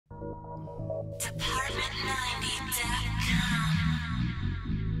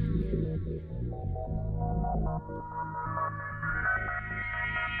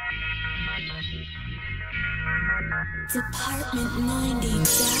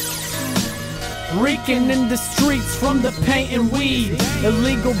Reeking in the streets from the paint and weed.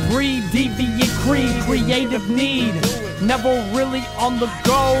 Illegal breed, deviant creed, creative need. Never really on the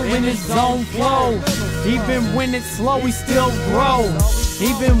go in his own flow. Even when it's slow, he still grow.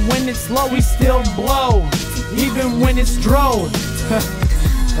 Even when it's slow, he still blow. Even when it's dro.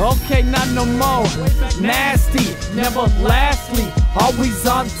 Okay, not no more. Nasty, never lastly. Always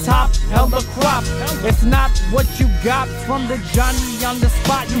on top, hella crop. It's not what you got from the Johnny on the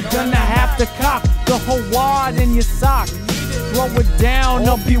spot. You gonna have to cop the whole wad in your sock. Throw it down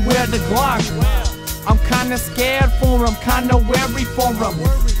or beware the Glock. I'm kinda scared for him, kinda wary for him.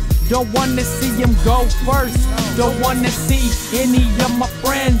 Don't wanna see him go first. Don't wanna see any of my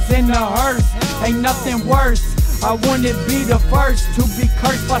friends in the hearse. Ain't nothing worse. I wouldn't be the first to be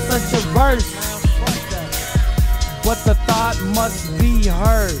cursed by such a verse. But the thought must be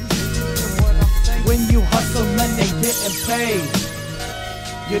heard. When you hustle and they getting paid,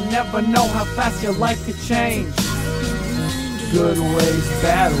 you never know how fast your life could change. Good ways,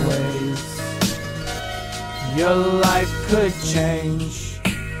 bad ways, your life could change.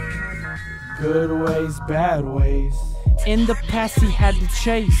 Good ways, bad ways. In the past he had to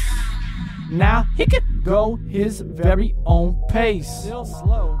chase. Now he could go his very own pace.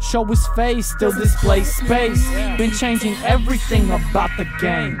 Show his face, still display space. Been changing everything about the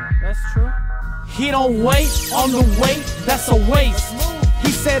game. He don't wait on the wait, that's a waste.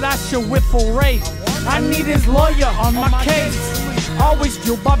 He said I should whip a race. I need his lawyer on my case. Always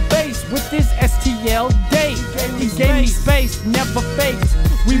drew by base with his STL date. He gave me space, never faked.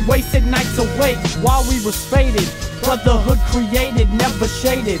 We wasted nights awake while we was faded. Brotherhood created, never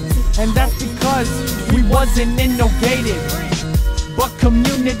shaded. And that's because we wasn't innovated. But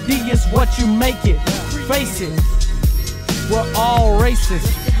community is what you make it. Face it, we're all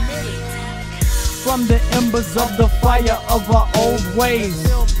racist. From the embers of the fire of our old ways,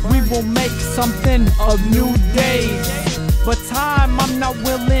 we will make something of new days. But time I'm not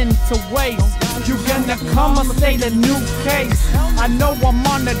willing to waste. You gonna come and state a new case. I know I'm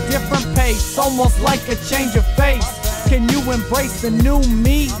on a different pace, almost like a change of face. Can you embrace the new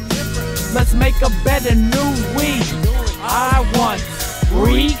me? Let's make a better new we. I want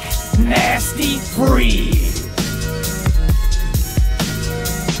Reak Nasty free.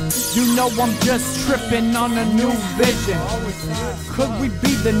 You know I'm just tripping on a new vision. Could we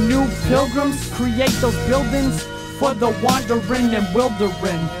be the new pilgrims? Create those buildings for the wandering and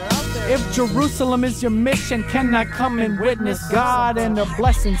wildering. If Jerusalem is your mission, can I come and witness God and her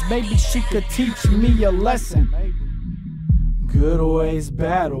blessings? Maybe she could teach me a lesson. Good ways,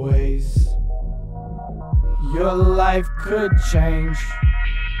 bad ways, your life could change.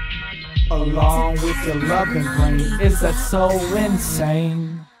 Along with your loving brain. Is that so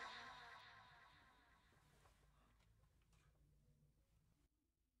insane?